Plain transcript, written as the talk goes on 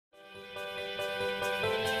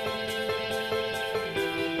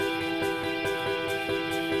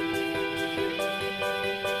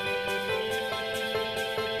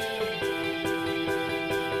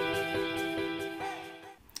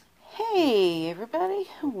everybody,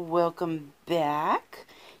 welcome back.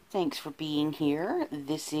 Thanks for being here.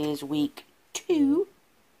 This is week 2,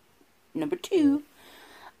 number 2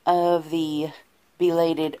 of the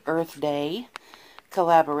belated Earth Day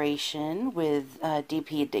collaboration with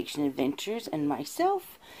DP Addiction Adventures and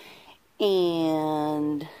myself.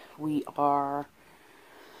 And we are,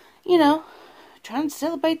 trying to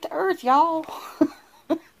celebrate the Earth, y'all.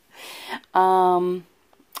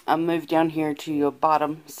 I moved down here to your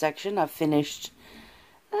bottom section. I've finished,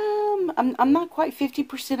 I'm not quite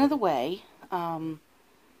 50% of the way, but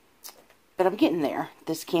I'm getting there.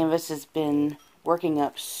 This canvas has been working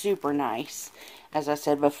up super nice. As I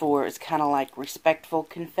said before, it's kind of like respectful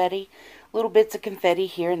confetti. Little bits of confetti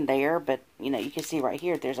here and there, but, you can see right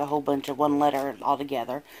here, there's a whole bunch of one letter all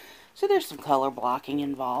together. So there's some color blocking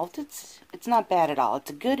involved. It's not bad at all. It's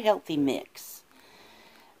a good, healthy mix.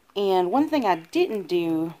 And one thing I didn't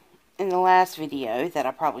do in the last video that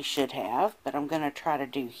I probably should have, but I'm going to try to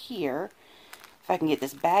do here, if I can get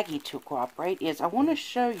this baggie to cooperate, is I want to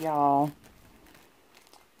show y'all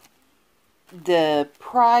the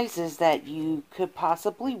prizes that you could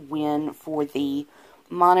possibly win for the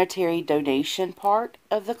monetary donation part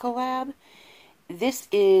of the collab. This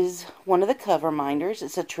is one of the cover minders.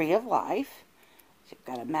 It's a Tree of Life. So you've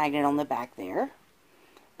got a magnet on the back there.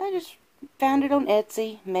 I just found it on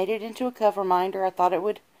Etsy, made it into a cover minder. I thought it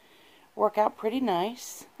would work out pretty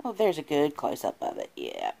nice. Oh, there's a good close-up of it.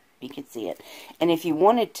 Yeah, you can see it. And if you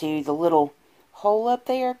wanted to, the little hole up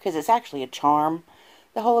there, because it's actually a charm,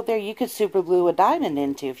 the hole up there you could super glue a diamond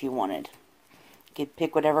into if you wanted. You could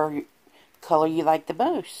pick whatever color you like the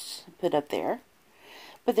most, put up there.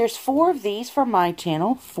 But there's 4 of these for my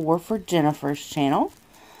channel, 4 for Jennifer's channel.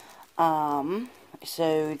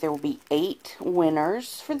 So there will be 8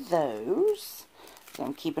 winners for those. So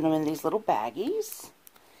I'm keeping them in these little baggies.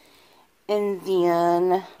 And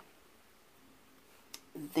then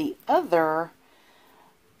the other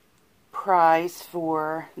prize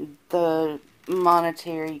for the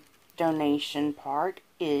monetary donation part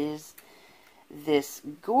is this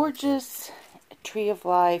gorgeous Tree of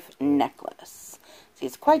Life necklace. See,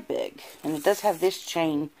 it's quite big. And it does have this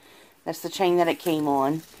chain. That's the chain that it came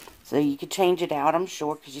on. So you could change it out, I'm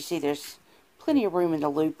sure, because you see there's plenty of room in the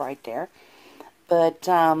loop right there. But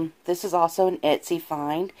this is also an Etsy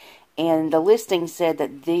find. And the listing said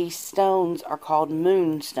that these stones are called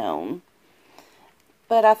moonstone.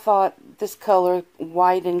 But I thought this color,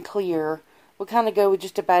 white and clear, would kind of go with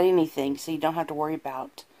just about anything. So you don't have to worry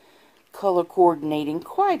about color coordinating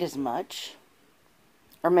quite as much.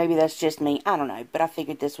 Or maybe that's just me, I don't know. But I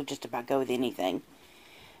figured this would just about go with anything.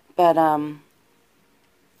 But,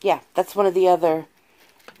 yeah, that's one of the other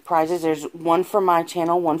prizes. There's one for my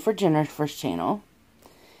channel, one for Jennifer's channel.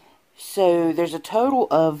 So there's a total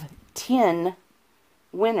of 10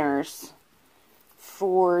 winners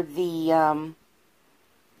for the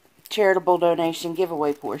charitable donation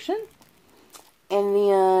giveaway portion. And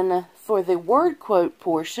then for the word quote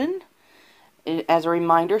portion, as a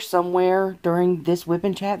reminder, somewhere during this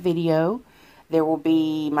Wip-and-Chat video, there will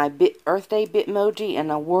be my Earth Day Bitmoji and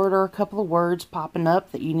a word or a couple of words popping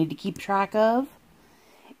up that you need to keep track of.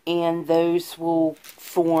 And those will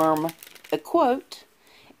form a quote.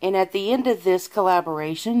 And at the end of this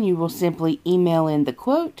collaboration, you will simply email in the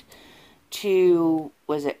quote to,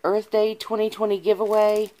 was it Earth Day 2020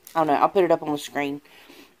 giveaway? I don't know, I'll put it up on the screen.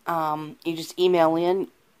 You just email in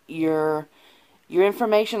your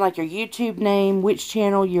information, like your YouTube name, which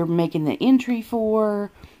channel you're making the entry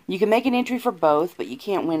for. You can make an entry for both, but you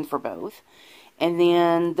can't win for both. And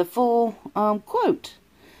then the full quote.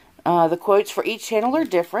 The quotes for each channel are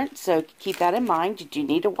different, so keep that in mind. You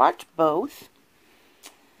need to watch both.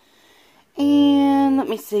 And let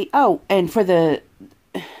me see. Oh, and for the...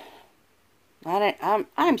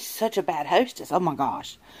 I'm such a bad hostess. Oh my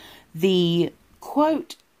gosh. The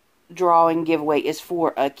quote drawing giveaway is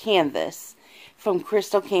for a canvas from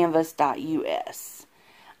crystalcanvas.us.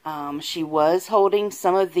 She was holding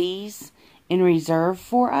some of these in reserve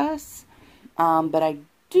for us, but I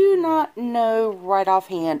do not know right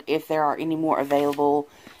offhand if there are any more available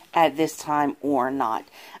at this time or not.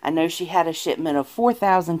 I know she had a shipment of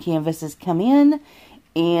 4,000 canvases come in,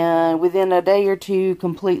 and within a day or two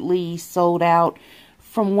completely sold out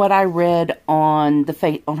from what I read on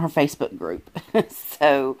the on her Facebook group.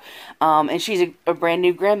 So, and she's a brand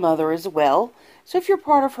new grandmother as well. So if you're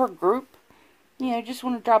part of her group, just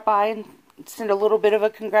want to drop by and send a little bit of a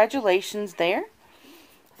congratulations there.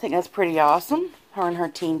 I think that's pretty awesome. Her and her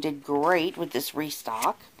team did great with this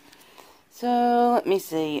restock. So, let me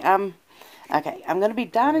see. Okay, I'm going to be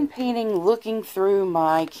diamond painting looking through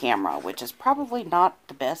my camera, which is probably not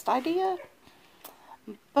the best idea.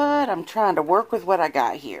 But I'm trying to work with what I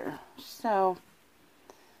got here. So,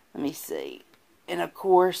 let me see. And of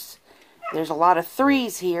course, there's a lot of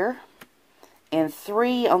 3s here. And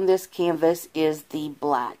 3 on this canvas is the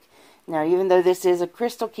black. Now, even though this is a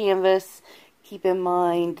crystal canvas, keep in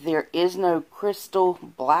mind there is no crystal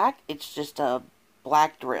black. It's just a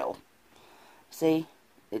black drill. See?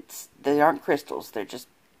 They aren't crystals. They're just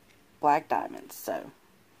black diamonds. So,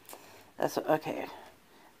 that's okay.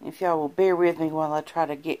 If y'all will bear with me while I try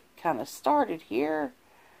to get kind of started here.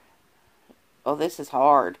 Oh, this is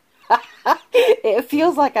hard. It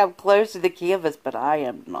feels like I'm close to the canvas, but I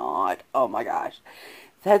am not. Oh my gosh.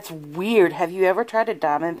 That's weird. Have you ever tried to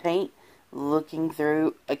diamond paint looking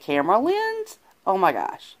through a camera lens? Oh my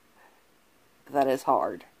gosh. That is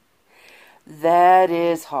hard. That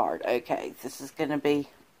is hard. Okay, this is going to be...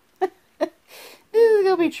 This is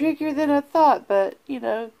going to be trickier than I thought, but, you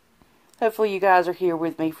know, hopefully you guys are here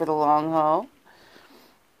with me for the long haul.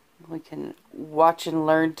 We can watch and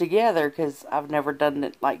learn together, because I've never done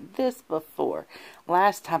it like this before.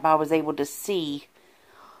 Last time I was able to see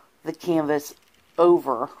the canvas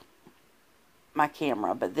over my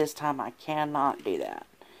camera, but this time I cannot do that.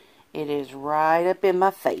 It is right up in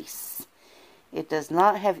my face. It does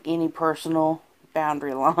not have any personal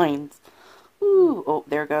boundary lines. Ooh, oh,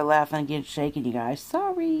 there I go laughing again, shaking, you guys.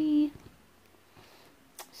 Sorry.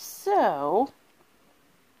 So,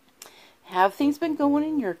 how have things been going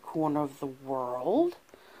in your corner of the world?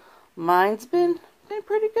 Mine's been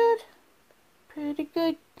pretty good. Pretty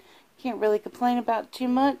good. Can't really complain about too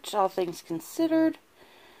much, all things considered.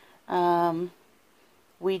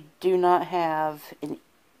 We do not have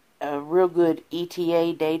a real good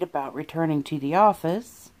ETA date about returning to the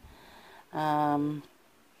office.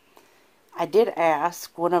 I did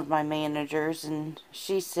ask one of my managers, and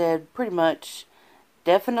she said pretty much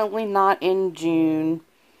definitely not in June,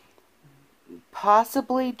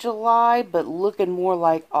 possibly July, but looking more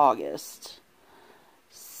like August.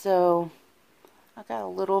 So I got a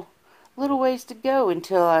little ways to go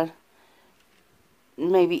until I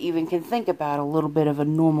maybe even can think about a little bit of a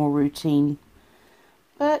normal routine.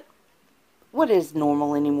 But what is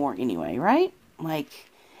normal anymore anyway, right? Like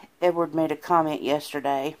Edward made a comment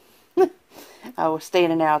yesterday. I was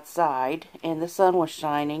standing outside and the sun was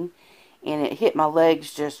shining and it hit my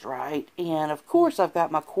legs just right. And of course I've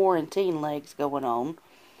got my quarantine legs going on,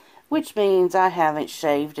 which means I haven't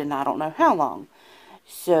shaved in I don't know how long.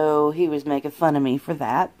 So he was making fun of me for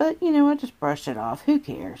that, but you know, I just brushed it off. Who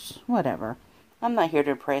cares? Whatever. I'm not here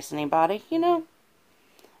to impress anybody, you know.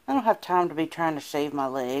 I don't have time to be trying to shave my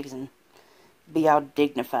legs and be all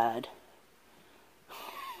dignified.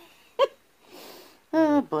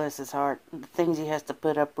 Oh, bless his heart. The things he has to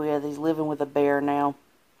put up with. He's living with a bear now.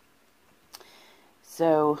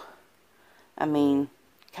 So, I mean,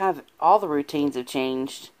 kind of all the routines have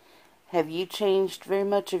changed. Have you changed very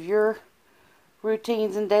much of your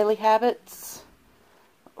routines and daily habits?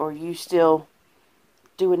 Or are you still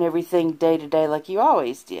doing everything day to day like you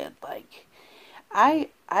always did? Like, I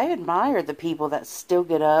admire the people that still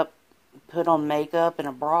get up, put on makeup and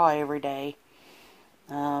a bra every day.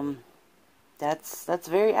 That's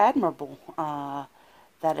very admirable.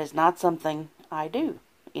 That is not something I do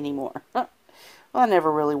anymore. Well, I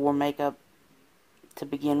never really wore makeup to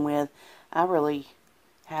begin with. I really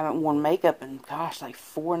haven't worn makeup in, gosh, like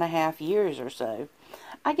 4.5 years or so.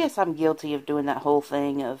 I guess I'm guilty of doing that whole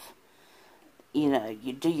thing of, you know,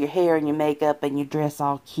 you do your hair and your makeup and you dress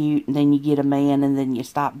all cute and then you get a man and then you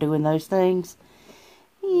stop doing those things.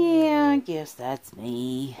 Yeah, I guess that's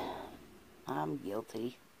me. I'm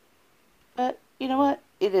guilty. But, you know what?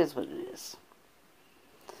 It is what it is.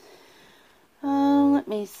 Let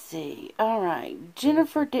me see. Alright.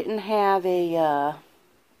 Jennifer didn't have a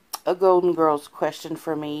Golden Girls question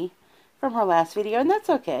for me from her last video, and that's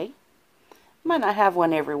okay. Might not have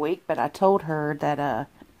one every week, but I told her that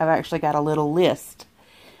I've actually got a little list.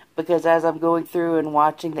 Because as I'm going through and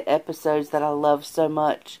watching the episodes that I love so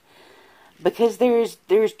much, because there's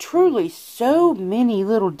truly so many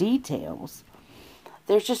little details.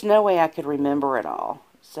 There's just no way I could remember it all.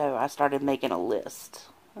 So I started making a list.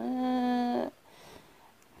 Man,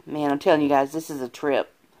 I'm telling you guys, this is a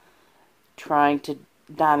trip. Trying to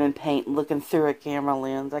diamond paint looking through a camera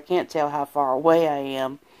lens. I can't tell how far away I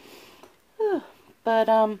am.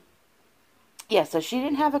 But, yeah, so she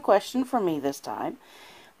didn't have a question for me this time.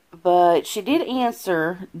 But she did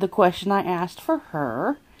answer the question I asked for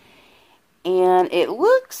her. And it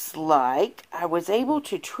looks like I was able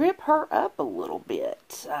to trip her up a little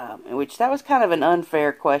bit. Which that was kind of an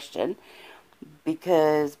unfair question.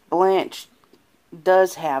 Because Blanche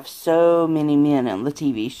does have so many men on the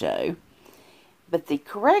TV show. But the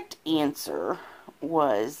correct answer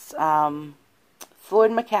was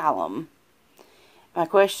Floyd McCallum. My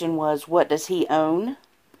question was, what does he own?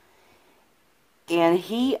 And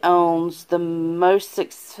he owns the most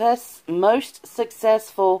successful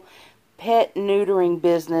pet neutering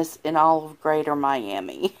business in all of Greater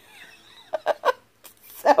Miami.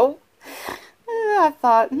 So I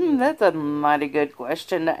thought, that's a mighty good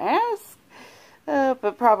question to ask.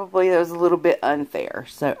 But probably that was a little bit unfair.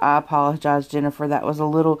 So I apologize, Jennifer. That was a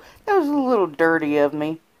little dirty of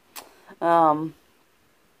me. But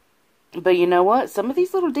you know what? Some of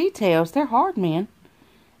these little details, they're hard, man.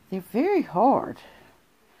 They're very hard.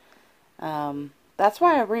 That's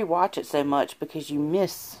why I rewatch it so much, because you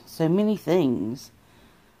miss so many things.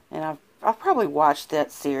 And I've probably watched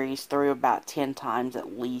that series through about 10 times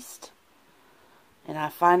at least. And I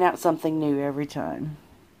find out something new every time.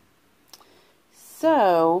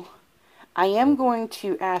 So, I am going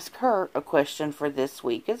to ask her a question for this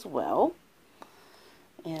week as well.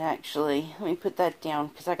 And actually, let me put that down,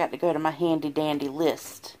 because I got to go to my handy dandy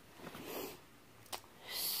list.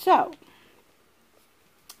 So,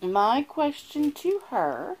 my question to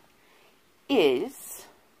her is,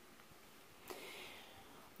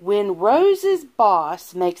 when Rose's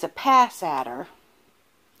boss makes a pass at her,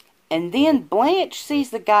 and then Blanche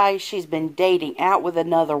sees the guy she's been dating out with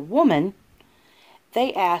another woman,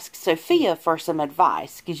 they ask Sophia for some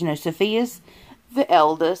advice. Because, you know, Sophia's the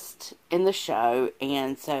eldest in the show,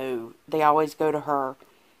 and so they always go to her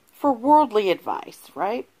for worldly advice,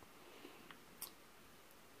 right?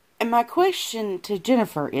 And my question to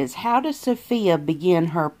Jennifer is, how does Sophia begin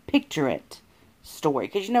her picture it story?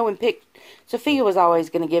 Because, you know, when Sophia was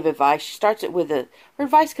always going to give advice, she starts it with her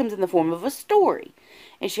advice comes in the form of a story.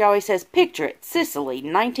 And she always says, picture it, Sicily,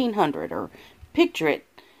 1900, or picture it,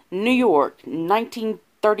 New York,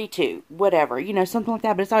 1932, whatever, you know, something like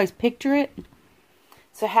that, but it's always picture it.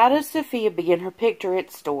 So how does Sophia begin her picture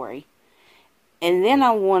it story? And then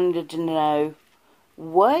I wanted to know,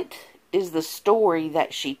 what is the story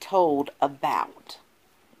that she told about?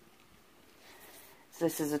 So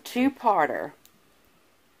this is a two-parter.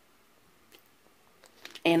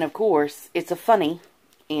 And of course, it's a funny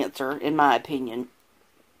answer, in my opinion.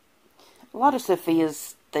 A lot of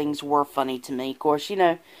Sophia's things were funny to me. Of course, you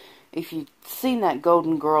know, if you've seen that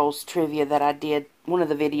Golden Girls trivia that I did, one of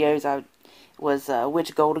the videos was,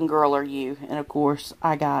 which Golden Girl are you? And of course,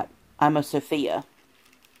 I'm a Sophia.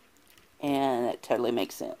 And that totally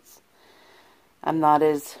makes sense. I'm not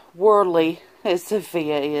as worldly as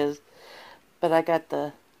Sophia is, but I got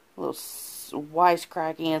the little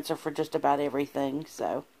wisecrack answer for just about everything,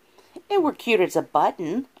 so. And we're cute as a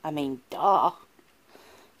button. I mean, duh.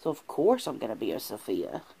 So, of course, I'm going to be a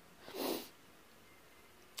Sophia.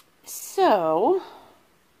 So,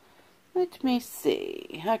 let me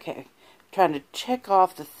see. Okay. I'm trying to check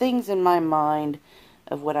off the things in my mind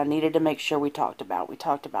of what I needed to make sure we talked about. We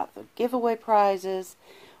talked about the giveaway prizes.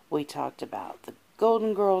 We talked about the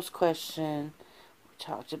Golden Girls question. We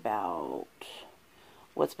talked about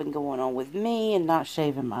what's been going on with me and not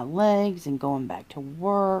shaving my legs and going back to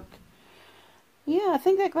work. Yeah, I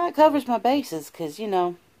think that covers my bases, because, you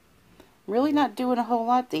know, I'm really not doing a whole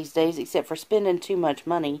lot these days except for spending too much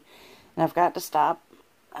money, and I've got to stop.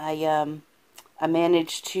 I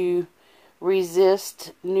managed to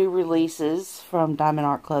resist new releases from Diamond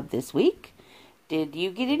Art Club this week. Did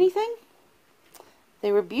you get anything?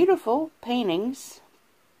 They were beautiful paintings,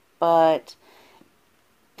 but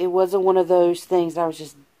it wasn't one of those things I was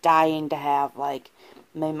just dying to have. Like,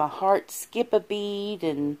 made my heart skip a beat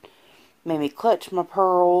and made me clutch my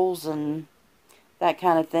pearls and that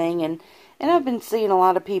kind of thing. And I've been seeing a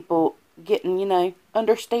lot of people getting, you know,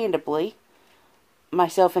 understandably,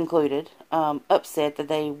 myself included, upset that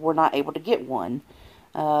they were not able to get one.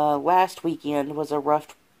 Last weekend was a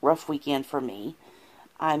rough weekend for me.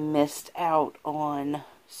 I missed out on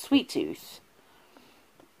Sweet Tooth.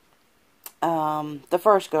 The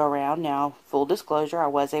first go-around. Now, full disclosure, I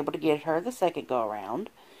was able to get her the second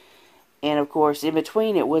go-around. And, of course, in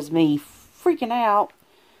between, it was me freaking out.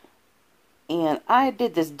 And I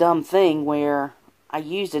did this dumb thing where I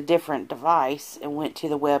used a different device and went to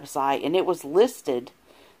the website. And it was listed.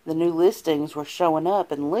 The new listings were showing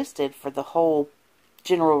up and listed for the whole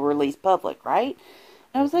general release public, right?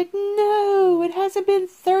 And I was like, no, it hasn't been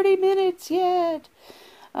 30 minutes yet.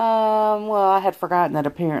 Well, I had forgotten that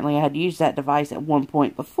apparently I had used that device at one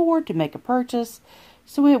point before to make a purchase.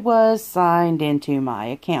 So it was signed into my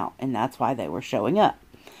account, and that's why they were showing up.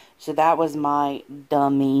 So that was my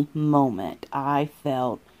dummy moment. I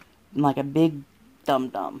felt like a big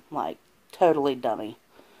dum-dum, like totally dummy.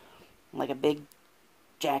 Like a big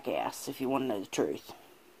jackass, if you want to know the truth.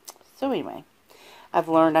 So anyway, I've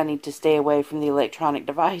learned I need to stay away from the electronic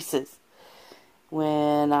devices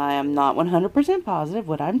when I am not 100% positive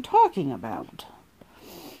what I'm talking about.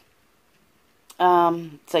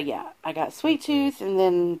 So yeah, I got Sweet Tooth, and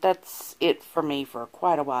then that's it for me for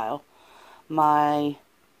quite a while. My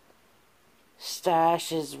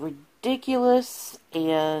stash is ridiculous,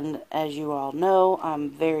 and as you all know, I'm a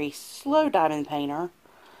very slow diamond painter.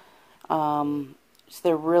 So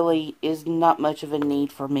there really is not much of a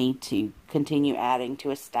need for me to continue adding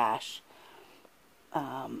to a stash.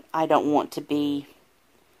 I don't want to be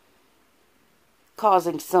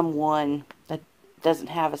causing someone that doesn't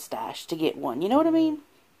have a stash to get one. You know what I mean?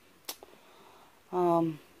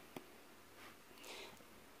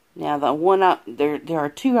 Now the one there are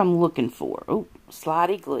two I'm looking for. Oh,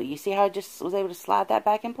 slidey glue. You see how I just was able to slide that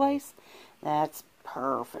back in place? That's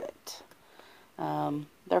perfect. There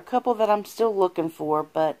are a couple that I'm still looking for,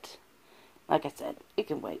 but like I said, it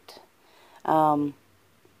can wait. I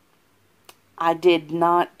did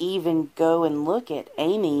not even go and look at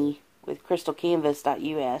Amy with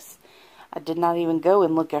crystalcanvas.us. I did not even go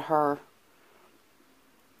and look at her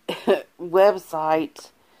website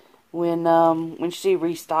when she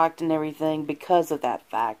restocked and everything because of that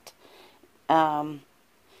fact.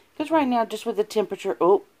 Because right now, just with the temperature...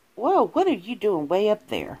 Oh, whoa, what are you doing way up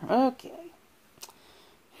there? Okay.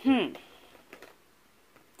 See,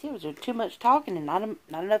 it was too much talking and not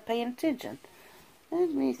enough paying attention.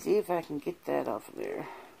 Let me see if I can get that off of there.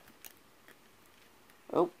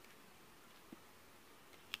 Oh.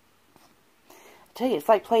 I tell you, it's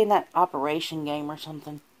like playing that Operation game or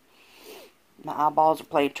something. My eyeballs are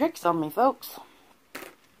playing tricks on me, folks.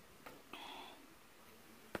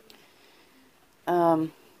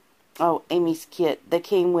 Oh, Amy's kit. They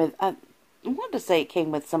came with... I wanted to say it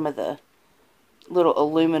came with some of the little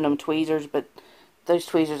aluminum tweezers, but those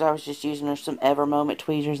tweezers I was just using are some Ever Moment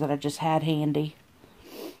tweezers that I just had handy.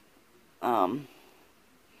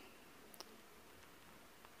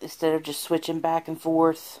 Instead of just switching back and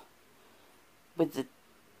forth with the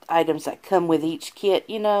items that come with each kit,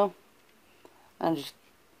 you know, I just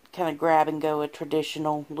kind of grab and go a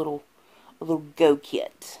traditional little go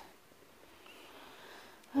kit.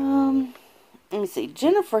 Let me see.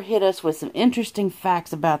 Jennifer hit us with some interesting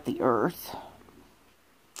facts about the Earth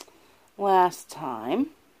last time.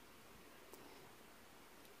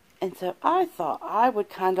 And so I thought I would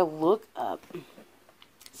kind of look up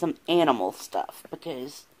some animal stuff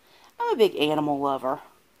because I'm a big animal lover.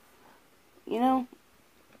 You know,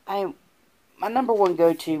 my number one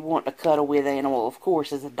go-to want to cuddle with animal, of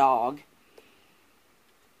course, is a dog.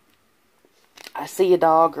 I see a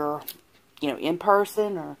dog, or, you know, in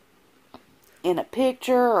person, or in a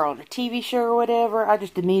picture, or on a TV show, or whatever, I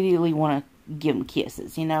just immediately want to give them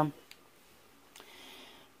kisses, you know.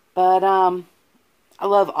 But, I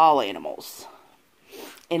love all animals.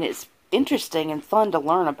 And it's interesting and fun to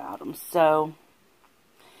learn about them. So,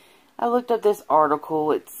 I looked up this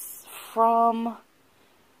article. It's from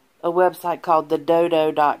a website called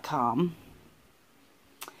thedodo.com.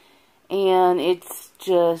 And it's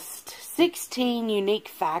just 16 unique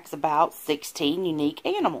facts about 16 unique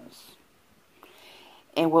animals.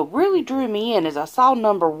 And what really drew me in is I saw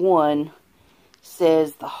number one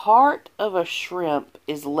says the heart of a shrimp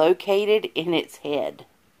is located in its head.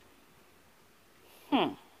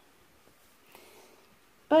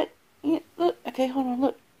 But, you know, look, okay, hold on,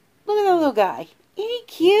 look. Look at that little guy. Isn't he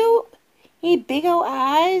cute? He had big old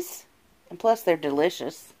eyes. And plus, they're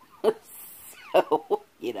delicious. So,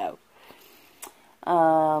 you know.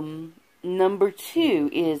 Number two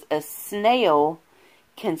is a snail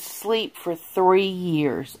can sleep for 3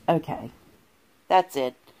 years. Okay. That's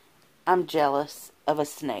it. I'm jealous of a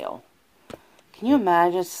snail. Can you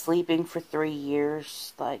imagine sleeping for 3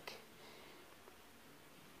 years? Like,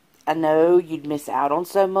 I know you'd miss out on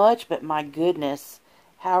so much, but my goodness,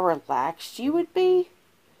 how relaxed you would be.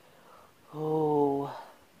 Oh,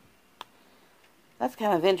 that's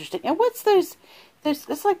kind of interesting. And what's those?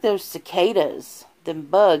 It's like those cicadas, them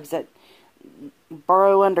bugs that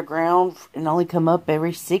burrow underground and only come up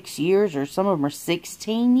every 6 years, or some of them are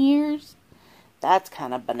 16 years. That's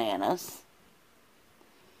kind of bananas.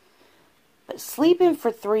 But sleeping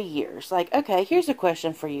for 3 years. Like, okay, here's a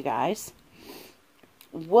question for you guys.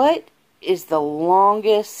 What is the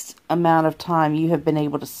longest amount of time you have been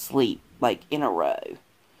able to sleep, like, in a row?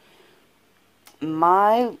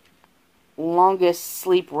 My longest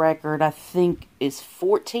sleep record, I think, is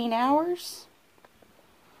 14 hours.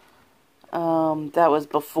 That was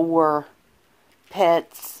before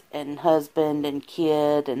pets and husband and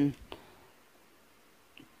kid and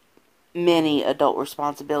many adult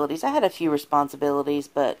responsibilities. I had a few responsibilities,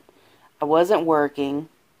 but I wasn't working.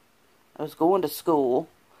 I was going to school.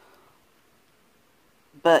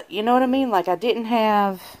 But, you know what I mean? Like, I didn't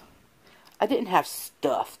have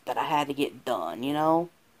stuff that I had to get done, you know?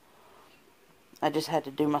 I just had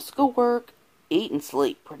to do my schoolwork, eat, and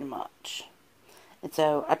sleep, pretty much. And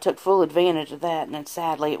so, I took full advantage of that, and then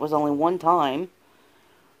sadly, it was only one time.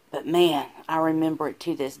 But man, I remember it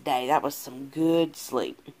to this day. That was some good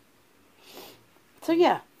sleep. So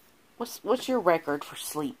yeah, what's your record for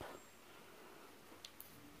sleep?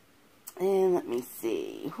 And let me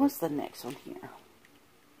see, what's the next one here?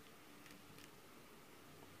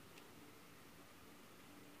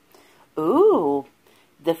 Ooh,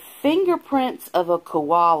 the fingerprints of a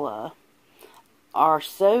koala are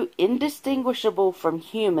so indistinguishable from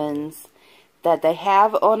humans that they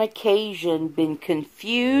have on occasion been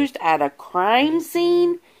confused at a crime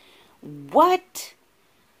scene. What?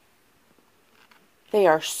 They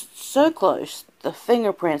are so close, the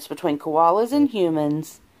fingerprints between koalas and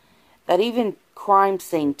humans, that even crime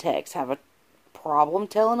scene techs have a problem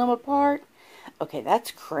telling them apart. Okay,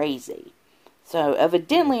 that's crazy. So,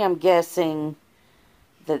 evidently I'm guessing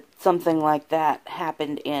that something like that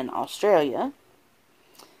happened in Australia,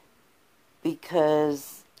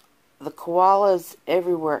 because the koalas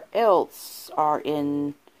everywhere else are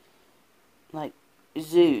in, like,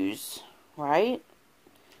 zoos, right?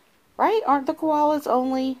 Right? Aren't the koalas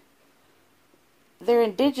only, they're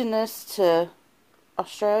indigenous to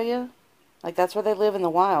Australia? Like, that's where they live in the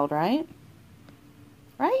wild, right?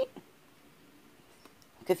 Right?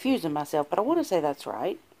 I'm confusing myself, but I want to say that's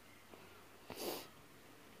right.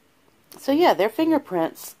 So yeah, their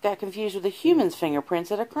fingerprints got confused with the human's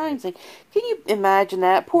fingerprints at a crime scene. Can you imagine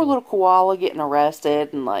that? Poor little koala getting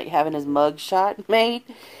arrested and like having his mug shot made.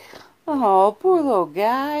 Oh, poor little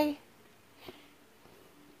guy.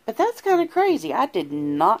 But that's kind of crazy. I did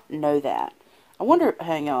not know that. I wonder,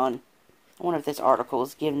 hang on. I wonder if this article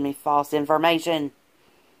is giving me false information.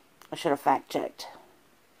 I should have fact checked.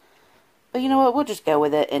 But you know what? We'll just go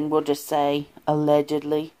with it and we'll just say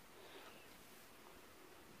allegedly.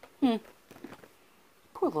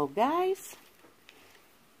 Poor little guys.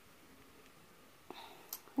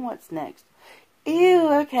 What's next? Ew,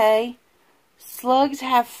 okay. Slugs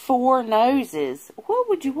have 4 noses. What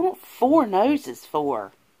would you want 4 noses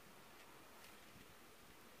for?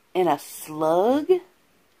 In a slug? Hey,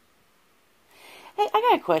 I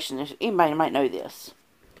got a question. Anybody might know this.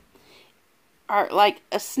 Are, like,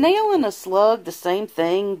 a snail and a slug the same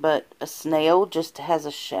thing, but a snail just has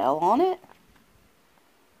a shell on it?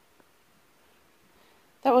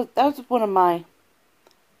 That was one of my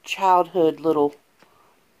childhood little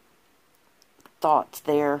thoughts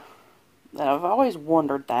there. That I've always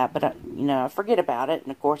wondered that, but I forget about it,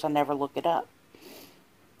 and of course I never look it up.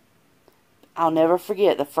 I'll never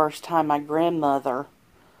forget the first time my grandmother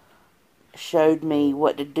showed me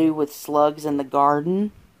what to do with slugs in the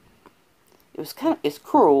garden. It's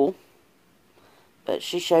cruel, but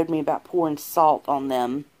she showed me about pouring salt on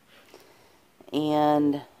them,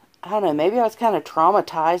 and I don't know, maybe I was kind of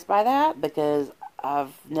traumatized by that, because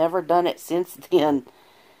I've never done it since then.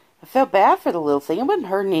 I felt bad for the little thing. It wasn't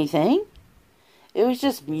hurting anything. It was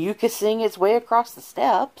just mucusing its way across the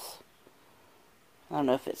steps. I don't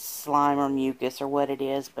know if it's slime or mucus or what it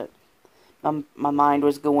is, but my mind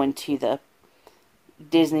was going to the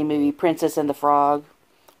Disney movie Princess and the Frog,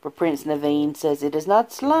 where Prince Naveen says, "It is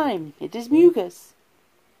not slime, it is mucus."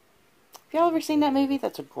 Have y'all ever seen that movie?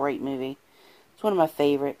 That's a great movie. It's one of my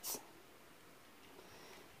favorites.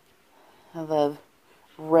 I love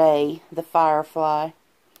Ray, the firefly.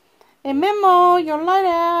 Hey, Memo, your light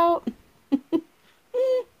out.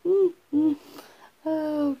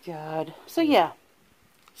 Oh, God. So, yeah.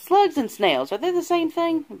 Slugs and snails. Are they the same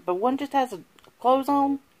thing? But one just has clothes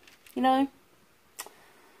on? You know?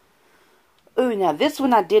 Ooh, now this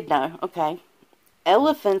one I did know. Okay.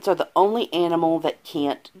 Elephants are the only animal that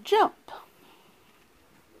can't jump.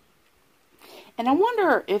 And I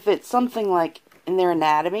wonder if it's something like in their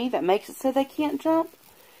anatomy that makes it so they can't jump.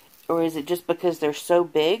 Or is it just because they're so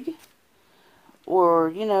big? Or,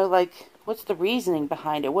 like, what's the reasoning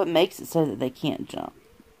behind it? What makes it so that they can't jump?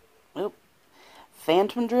 Oop.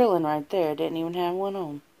 Phantom drilling right there. Didn't even have one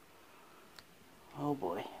on. Oh,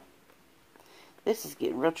 boy. This is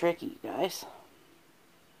getting real tricky, you guys.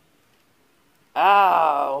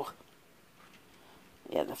 Oh.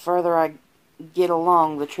 Yeah, the further I get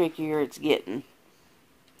along, the trickier it's getting.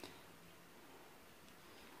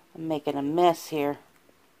 I'm making a mess here.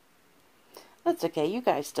 That's okay. You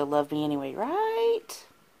guys still love me anyway, right?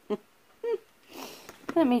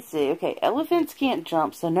 Let me see. Okay, elephants can't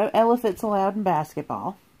jump, so no elephants allowed in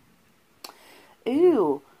basketball.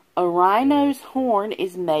 Ooh, a rhino's horn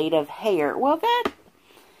is made of hair. Well,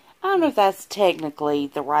 I don't know if that's technically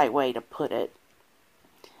the right way to put it.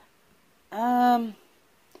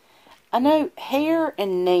 I know hair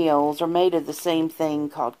and nails are made of the same thing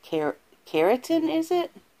called keratin, is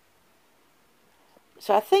it?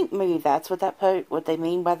 So I think maybe that's what they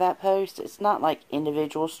mean by that post. It's not like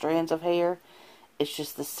individual strands of hair. It's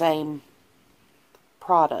just the same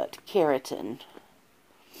product, keratin.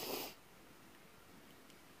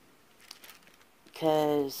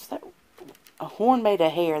 Because a horn made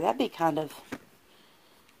of hair, that'd be kind of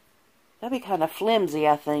flimsy,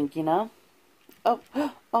 I think, you know? Oh,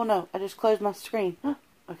 oh no, I just closed my screen.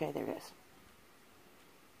 Okay, there it is.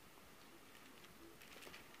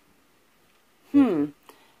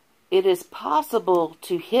 It is possible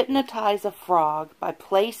to hypnotize a frog by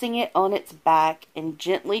placing it on its back and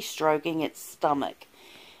gently stroking its stomach.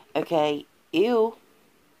 Okay, ew.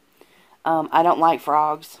 I don't like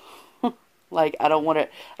frogs. Like, I don't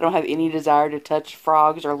have any desire to touch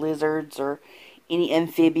frogs or lizards or any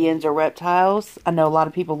amphibians or reptiles. I know a lot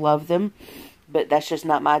of people love them, but that's just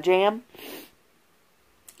not my jam.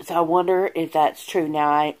 So I wonder if that's true.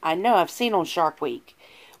 Now, I know I've seen on Shark Week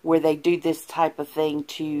where they do this type of thing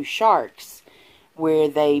to sharks, where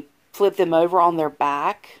they flip them over on their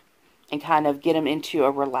back and kind of get them into a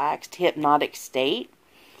relaxed, hypnotic state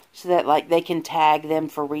so that, like, they can tag them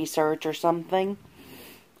for research or something.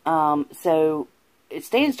 So it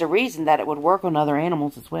stands to reason that it would work on other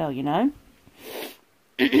animals as well, you know?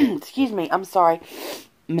 Excuse me, I'm sorry.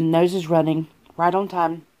 My nose is running right on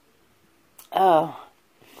time. Oh.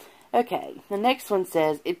 Okay, the next one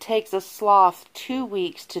says, it takes a sloth 2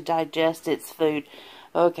 weeks to digest its food.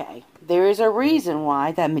 Okay, there is a reason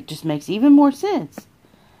why. That just makes even more sense.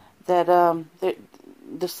 That,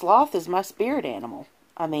 the sloth is my spirit animal.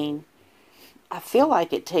 I mean, I feel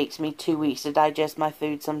like it takes me 2 weeks to digest my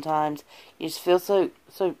food sometimes. You just feel so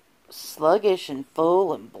sluggish and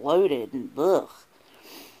full and bloated and ugh.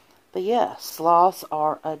 But yeah, sloths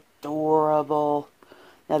are adorable.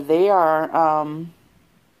 Now they are,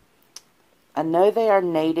 I know they are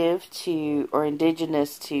native to, or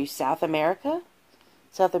indigenous to South America,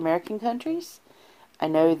 South American countries. I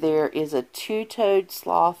know there is a 2-toed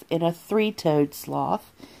sloth and a 3-toed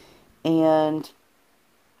sloth, and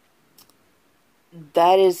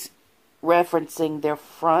that is referencing their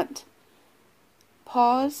front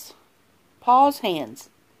paws, hands.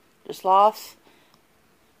 Do sloths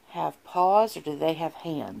have paws, or do they have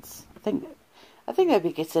hands? I think they'd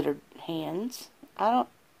be considered hands. I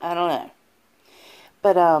don't know.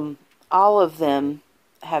 But, all of them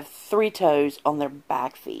have 3 toes on their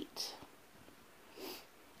back feet.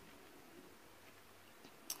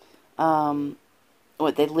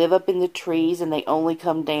 They live up in the trees and they only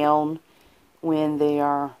come down when they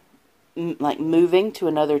are, like, moving to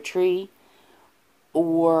another tree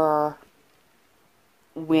or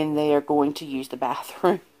when they are going to use the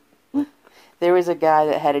bathroom. There was a guy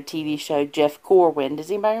that had a TV show, Jeff Corwin. Does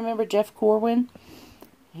anybody remember Jeff Corwin?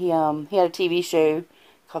 He had a TV show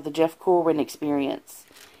called The Jeff Corwin Experience.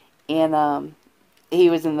 And he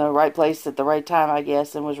was in the right place at the right time, I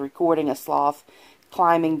guess, and was recording a sloth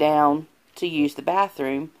climbing down to use the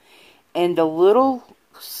bathroom. And the little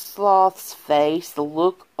sloth's face, the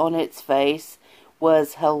look on its face,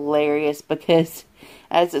 was hilarious because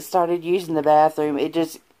as it started using the bathroom, it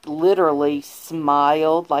just literally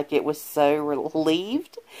smiled like it was so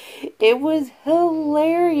relieved. It was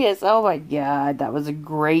hilarious. Oh my god, that was a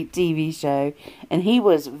great TV show. And he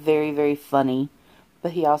was very, very funny,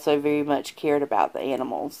 but he also very much cared about the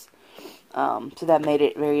animals. So that made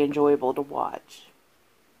it very enjoyable to watch.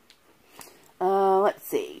 Let's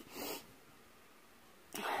see.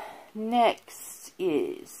 Next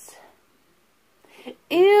is...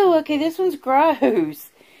 Ew, okay, this one's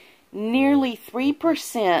gross. Nearly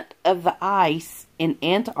 3% of the ice in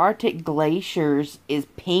Antarctic glaciers is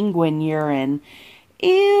penguin urine.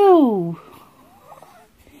 Ew.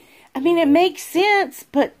 I mean, it makes sense,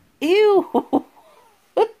 but ew.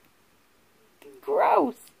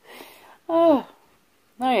 Gross. Oh.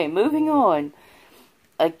 Okay, moving on.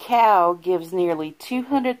 A cow gives nearly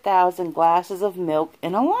 200,000 glasses of milk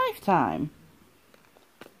in a lifetime.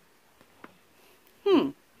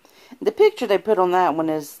 The picture they put on that one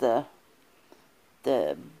is the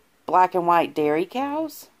black and white dairy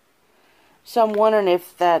cows. So I'm wondering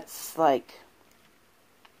if that's like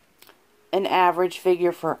an average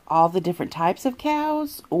figure for all the different types of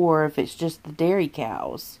cows, or if it's just the dairy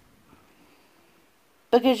cows.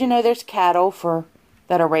 Because, you know, there's cattle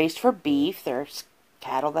that are raised for beef, there's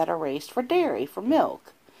cattle that are raised for dairy, for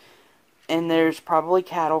milk. And there's probably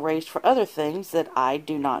cattle raised for other things that I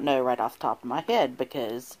do not know right off the top of my head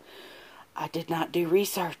because I did not do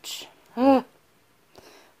research. But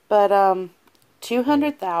But,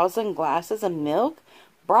 200,000 glasses of milk?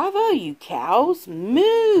 Bravo, you cows.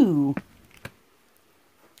 Moo!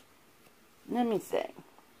 Let me see.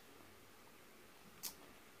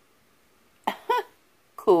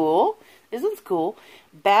 Cool. This one's cool.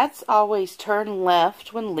 Bats always turn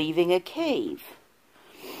left when leaving a cave.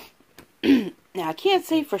 Now, I can't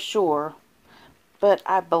say for sure, but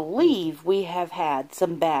I believe we have had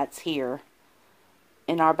some bats here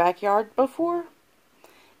in our backyard before.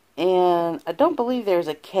 And I don't believe there's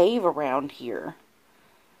a cave around here.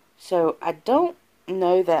 So I don't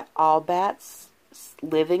know that all bats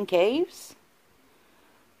live in caves.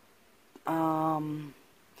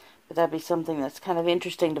 But that'd be something that's kind of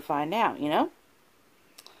interesting to find out, you know?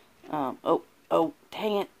 Oh,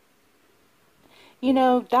 dang it. You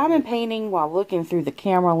know, diamond painting while looking through the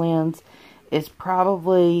camera lens is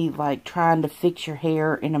probably like trying to fix your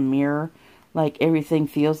hair in a mirror. Like everything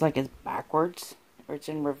feels like it's backwards or it's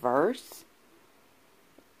in reverse.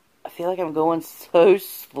 I feel like I'm going so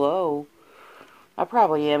slow. I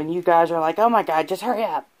probably am, and you guys are like, oh my god, just hurry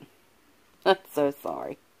up. I'm so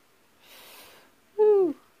sorry.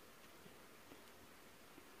 Whew.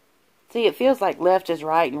 See, it feels like left is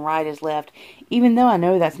right and right is left, even though I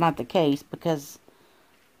know that's not the case because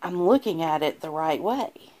I'm looking at it the right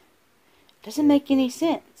way. Doesn't make any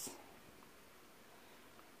sense.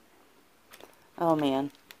 Oh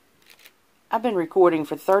man. I've been recording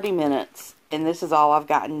for 30 minutes and this is all I've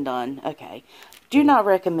gotten done. Okay. Do not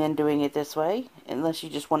recommend doing it this way unless you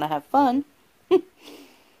just want to have fun.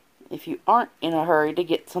 If you aren't in a hurry to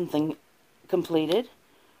get something completed,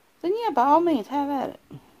 then yeah, by all means, have at it.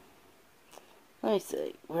 Let me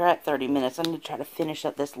see. We're at 30 minutes. I need to try to finish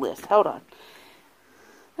up this list. Hold on.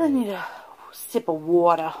 I need a sip of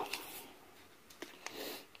water.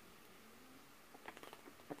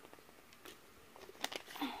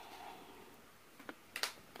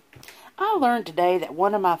 I learned today that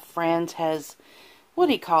one of my friends has, what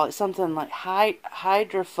do you call it? Something like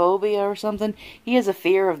hydrophobia or something. He has a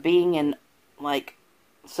fear of being in, like,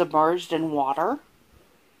 submerged in water.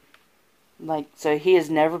 Like, so he has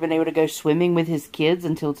never been able to go swimming with his kids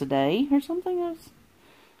until today or something else.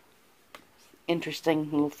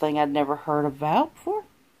 Interesting little thing I'd never heard about before.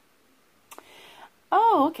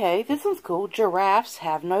 Oh, okay. This one's cool. Giraffes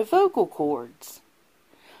have no vocal cords.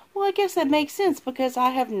 Well, I guess that makes sense because I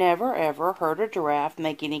have never ever heard a giraffe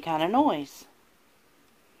make any kind of noise.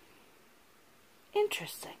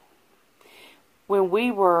 Interesting. When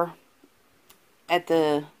we were at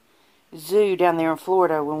the zoo down there in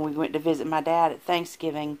Florida, when we went to visit my dad at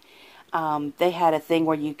Thanksgiving, they had a thing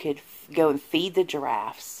where you could go and feed the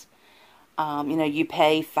giraffes. You know, you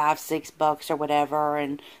pay $5-6 or whatever,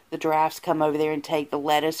 and the giraffes come over there and take the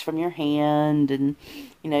lettuce from your hand and,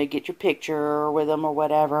 you know, get your picture with them or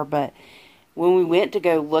whatever. But when we went to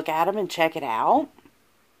go look at them and check it out,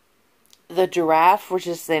 the giraffe was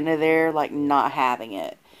just sitting there like not having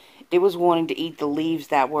it. It was wanting to eat the leaves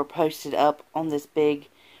that were posted up on this big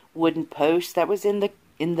wooden post that was in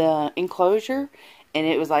the enclosure, and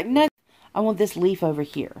it was like, no, I want this leaf over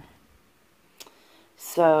here.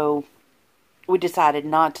 So we decided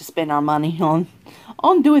not to spend our money on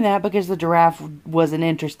doing that because the giraffe wasn't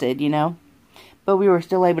interested, you know. But we were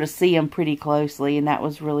still able to see him pretty closely, and that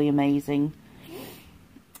was really amazing.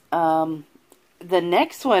 The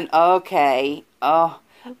next one, okay,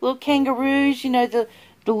 little kangaroos, you know, the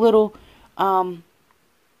little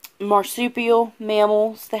marsupial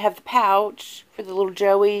mammals. They have the pouch for the little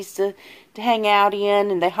joeys to hang out in,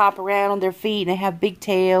 and they hop around on their feet, and they have big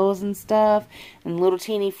tails and stuff, and little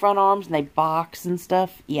teeny front arms, and they box and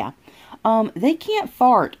stuff. Yeah. They can't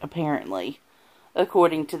fart, apparently,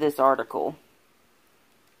 according to this article.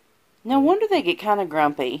 No wonder they get kind of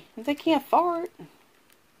grumpy. If they can't fart.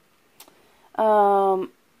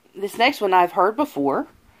 This next one I've heard before.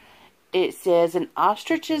 It says, an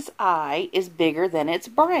ostrich's eye is bigger than its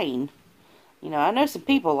brain. You know, I know some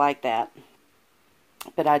people like that.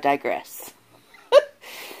 But I digress.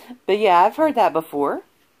 But yeah, I've heard that before.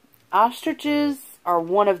 Ostriches are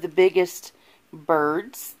one of the biggest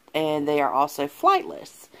birds, and they are also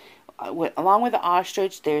flightless. Along with the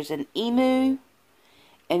ostrich, there's an emu,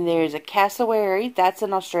 and there's a cassowary. That's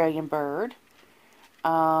an Australian bird.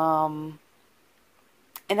 And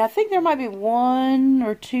I think there might be one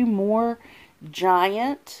or two more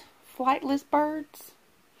giant flightless birds.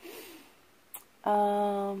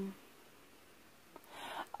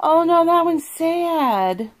 Oh no, that one's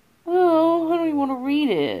sad. Oh, I don't even want to read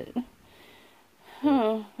it.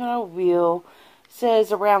 I will. It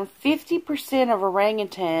says around 50% of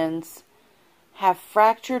orangutans have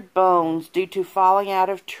fractured bones due to falling out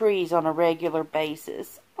of trees on a regular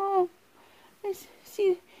basis. Oh,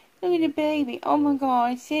 see, Look at the baby. Oh my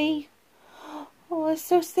God, see? Oh, that's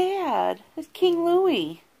so sad. It's King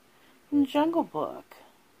Louie from the Jungle Book.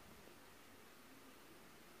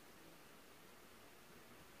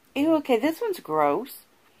 Ew, okay, this one's gross.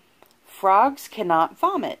 Frogs cannot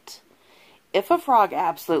vomit. If a frog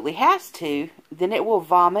absolutely has to, then it will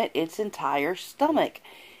vomit its entire stomach.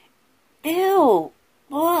 Ew!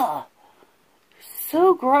 Ugh!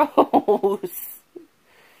 So gross!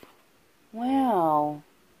 Wow.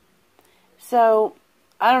 So,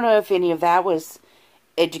 I don't know if any of that was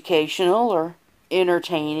educational or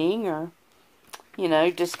entertaining or, you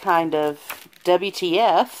know, just kind of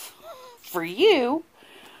WTF for you.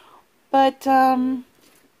 But,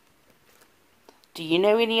 do you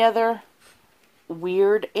know any other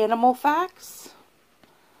weird animal facts?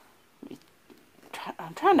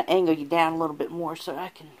 I'm trying to angle you down a little bit more so I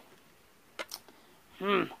can...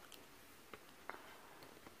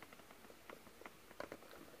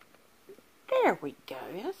 There we go.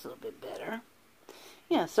 That's a little bit better.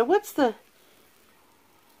 Yeah, so what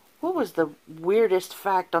was the weirdest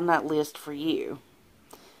fact on that list for you?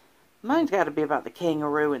 Mine's got to be about the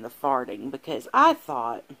kangaroo and the farting, because I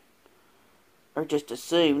thought, or just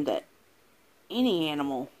assumed, that any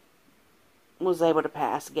animal was able to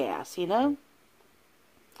pass gas, you know?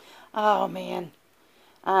 Oh, man.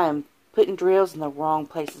 I'm putting drills in the wrong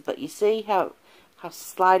places, but you see how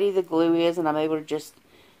slidey the glue is, and I'm able to just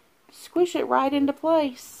squish it right into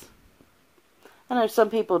place. I know some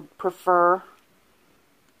people prefer,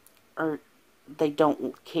 or they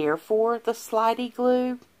don't care for the slidey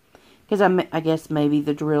glue, because I guess maybe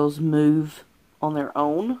the drills move on their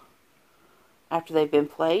own after they've been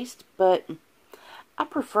placed, but I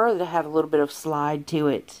prefer to have a little bit of slide to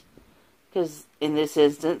it, because in this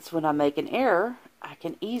instance, when I make an error, I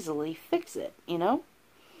can easily fix it, you know?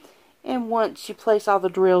 And once you place all the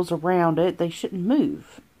drills around it, they shouldn't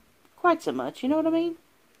move quite so much, you know what I mean?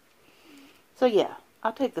 So yeah,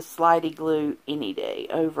 I'll take the slidey glue any day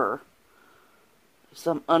over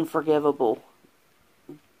some unforgivable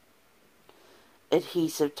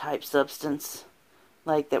adhesive type substance.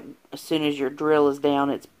 Like that, as soon as your drill is down,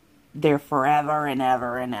 it's there forever and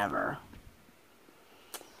ever and ever.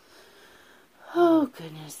 Oh,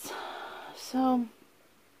 goodness. So,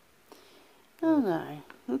 I don't know.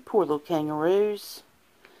 The poor little kangaroos.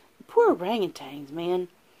 The poor orangutans, man.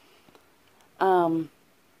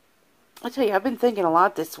 I tell you, I've been thinking a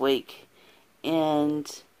lot this week.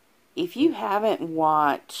 And if you haven't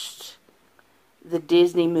watched the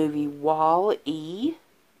Disney movie Wall-E,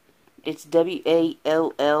 it's WALL-E.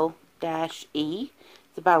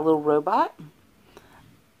 It's about a little robot.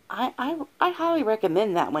 I highly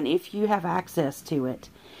recommend that one if you have access to it,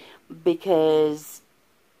 because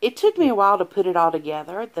it took me a while to put it all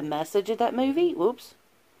together. The message of that movie, whoops,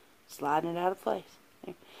 sliding it out of place.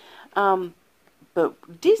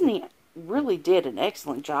 But Disney really did an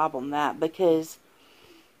excellent job on that, because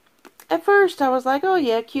at first I was like, oh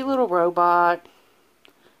yeah, cute little robot,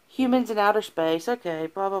 humans in outer space, okay,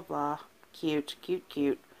 blah blah blah, cute, cute,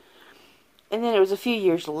 cute. And then it was a few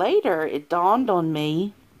years later, it dawned on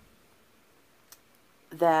me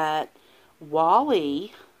that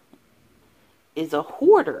Wall-E is a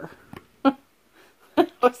hoarder. I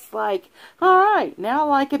was like, alright, now I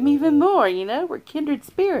like him even more, you know, we're kindred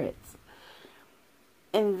spirits.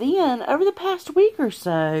 And then, over the past week or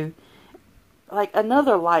so, like,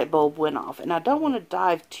 another light bulb went off. And I don't want to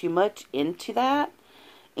dive too much into that,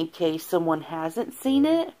 in case someone hasn't seen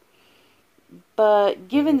it. But,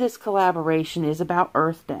 given this collaboration is about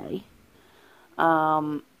Earth Day,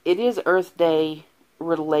 it is Earth Day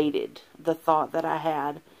related, the thought that I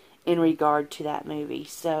had in regard to that movie.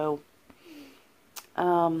 So,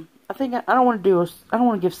 I think I don't want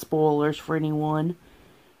to give spoilers for anyone.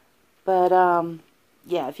 But,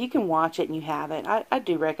 yeah, if you can watch it and you haven't, I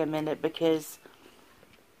do recommend it, because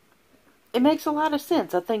it makes a lot of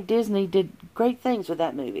sense. I think Disney did great things with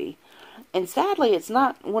that movie. And sadly, it's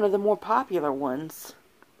not one of the more popular ones.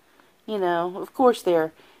 You know, of course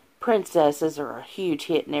their princesses are a huge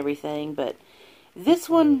hit and everything, but this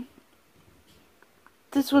one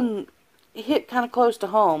hit kind of close to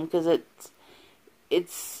home, because it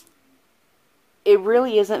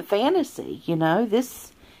really isn't fantasy, you know.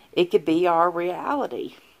 It could be our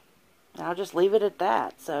reality. I'll just leave it at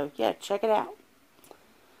that. So, yeah, check it out.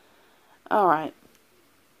 Alright.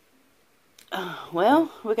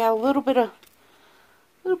 Well, we got a little bit of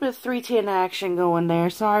 310 action going there.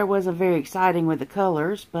 Sorry it wasn't very exciting with the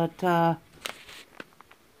colors, but, wow.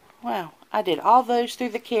 I did all those through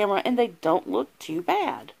the camera, and they don't look too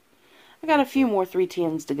bad. I got a few more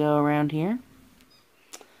 310s to go around here.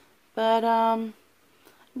 But,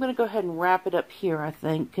 I'm going to go ahead and wrap it up here, I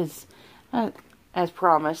think, because as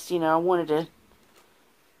promised, you know, I wanted to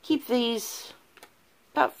keep these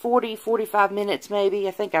about 40, 45 minutes maybe.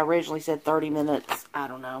 I think I originally said 30 minutes. I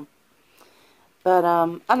don't know. But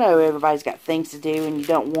I know everybody's got things to do and you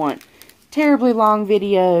don't want terribly long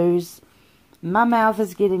videos. My mouth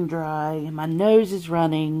is getting dry and my nose is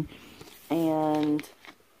running. And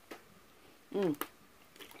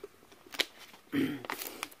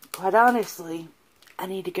quite honestly, I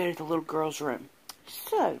need to go to the little girl's room.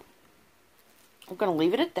 So, I'm going to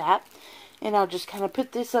leave it at that. And I'll just kind of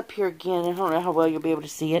put this up here again. I don't know how well you'll be able to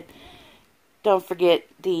see it. Don't forget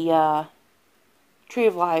the Tree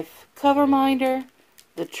of Life cover minder.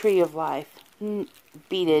 The Tree of Life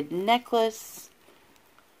beaded necklace.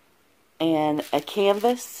 And a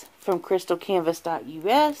canvas from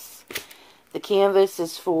crystalcanvas.us. The canvas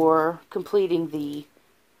is for completing the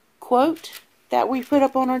quote that we put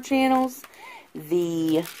up on our channels.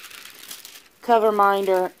 The cover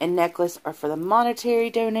minder and necklace are for the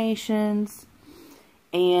monetary donations.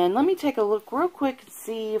 And let me take a look real quick and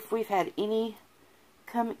see if we've had any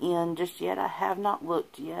come in just yet. I have not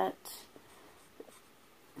looked yet.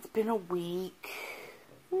 It's been a week.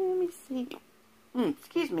 Let me see.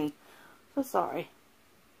 Excuse me. So sorry.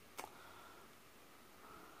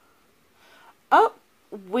 Oh,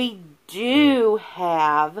 we do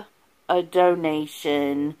have a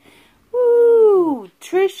donation. Woo!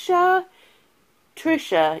 Trisha,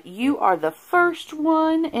 you are the first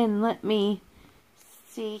one. And let me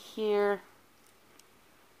see here.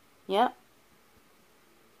 Yep.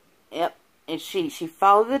 And she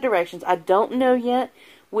followed the directions. I don't know yet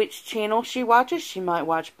which channel she watches. She might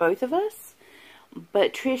watch both of us.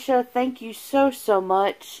 But Trisha, thank you so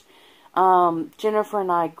much. Jennifer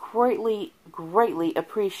and I greatly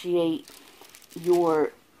appreciate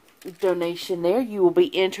your donation there. You will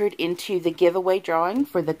be entered into the giveaway drawing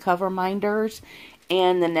for the cover minders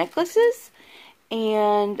and the necklaces.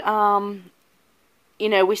 And, you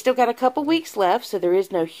know, we still got a couple weeks left, so there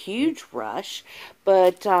is no huge rush.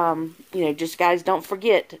 But, you know, just guys, don't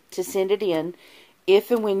forget to send it in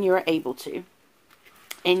if and when you're able to.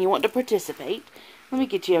 And you want to participate. Let me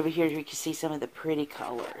get you over here so you can see some of the pretty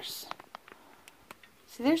colors.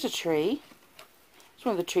 See, there's a tree. It's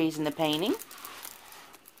one of the trees in the painting.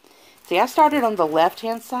 See, I started on the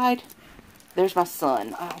left-hand side. There's my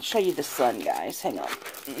sun. I'll show you the sun, guys. Hang on.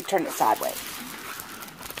 Let me turn it sideways.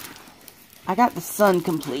 I got the sun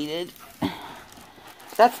completed.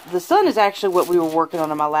 The sun is actually what we were working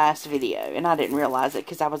on in my last video. And I didn't realize it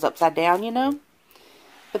because I was upside down, you know.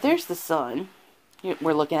 But there's the sun.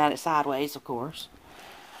 We're looking at it sideways, of course.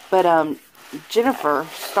 But Jennifer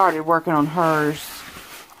started working on hers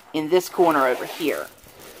in this corner over here,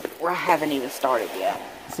 where I haven't even started yet.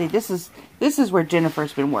 See, this is where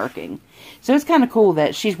Jennifer's been working. So it's kind of cool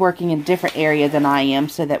that she's working in a different area than I am,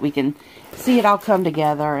 so that we can see it all come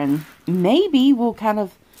together, and maybe we'll kind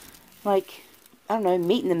of, like, I don't know,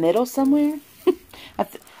 meet in the middle somewhere. I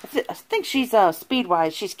think she's,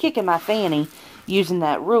 speed-wise, she's kicking my fanny using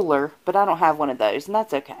that ruler, but I don't have one of those, and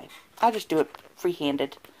that's okay. I just do it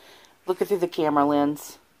free-handed. Looking through the camera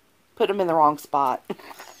lens. Put them in the wrong spot.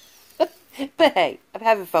 But hey, I'm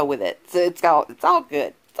having fun with it. So it's all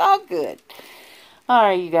good. It's all good.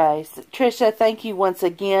 Alright, you guys. Trisha, thank you once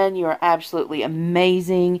again. You are absolutely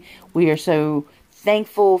amazing. We are so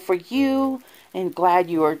thankful for you and glad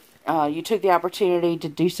you are you took the opportunity to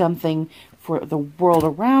do something for the world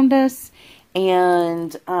around us.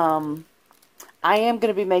 And I am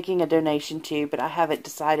going to be making a donation too, but I haven't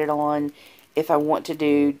decided on if I want to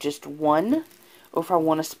do just one or if I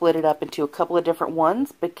want to split it up into a couple of different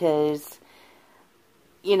ones, because,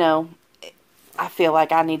 you know, I feel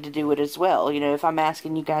like I need to do it as well. You know, if I'm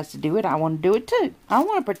asking you guys to do it, I want to do it too. I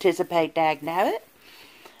want to participate, dagnabbit.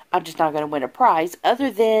 I'm just not going to win a prize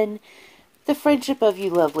other than the friendship of you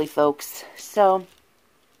lovely folks. So,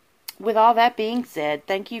 with all that being said,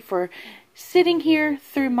 thank you for sitting here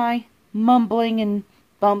through my mumbling and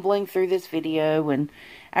bumbling through this video, and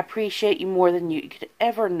I appreciate you more than you could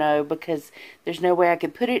ever know, because there's no way I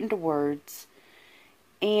could put it into words.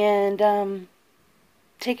 And,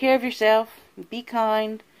 take care of yourself. Be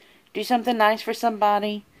kind. Do something nice for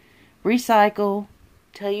somebody. Recycle.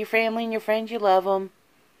 Tell your family and your friends you love them.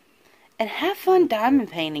 And have fun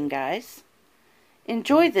diamond painting, guys.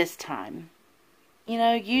 Enjoy this time. You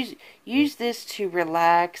know, use this to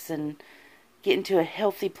relax and get into a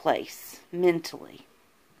healthy place mentally.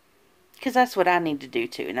 Because that's what I need to do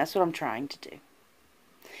too, and that's what I'm trying to do.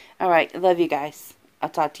 Alright, love you guys. I'll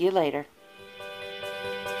talk to you later.